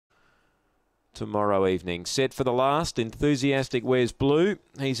tomorrow evening. Set for the last, Enthusiastic wears blue.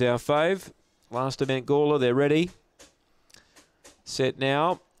 He's our fave. Last event, Gawler, they're ready. Set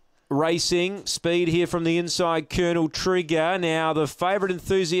now. Racing, speed here from the inside, Colonel Trigger. Now the favourite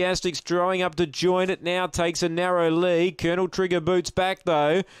Enthusiastic's drawing up to join it. Now takes a narrow lead. Colonel Trigger boots back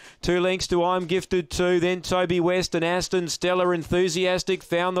though. 2 lengths to I'm Gifted 2. Then Toby West and Aston Stella. Enthusiastic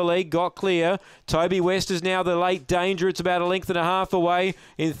found the lead, got clear. Toby West is now the late danger. It's about 1.5 lengths away.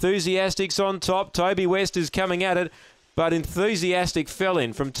 Enthusiastic's on top. Toby West is coming at it, but Enthusiastic fell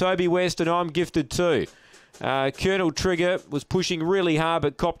in from Toby West and I'm Gifted 2. Colonel Trigger was pushing really hard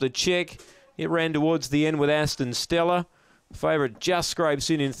but copped a check. It ran towards the end with Aston Stella. Favourite just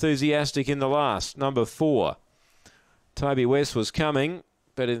scrapes in Enthusiastic in the last, number 4. Toby West was coming,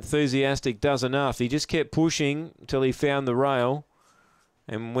 but Enthusiastic does enough. He just kept pushing until he found the rail.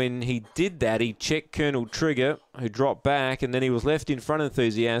 And when he did that, he checked Colonel Trigger, who dropped back, and then he was left in front of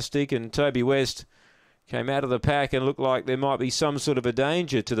Enthusiastic, and Toby West came out of the pack and looked like there might be some sort of a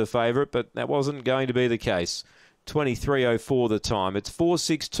danger to the favourite, but that wasn't going to be the case. 23.04 the time. It's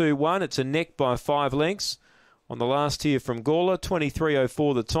 4.621. It's a neck by 5 lengths on the last here from Gawler.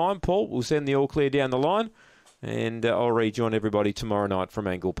 23.04 the time. Paul will send the all clear down the line, and I'll rejoin everybody tomorrow night from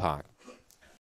Angle Park.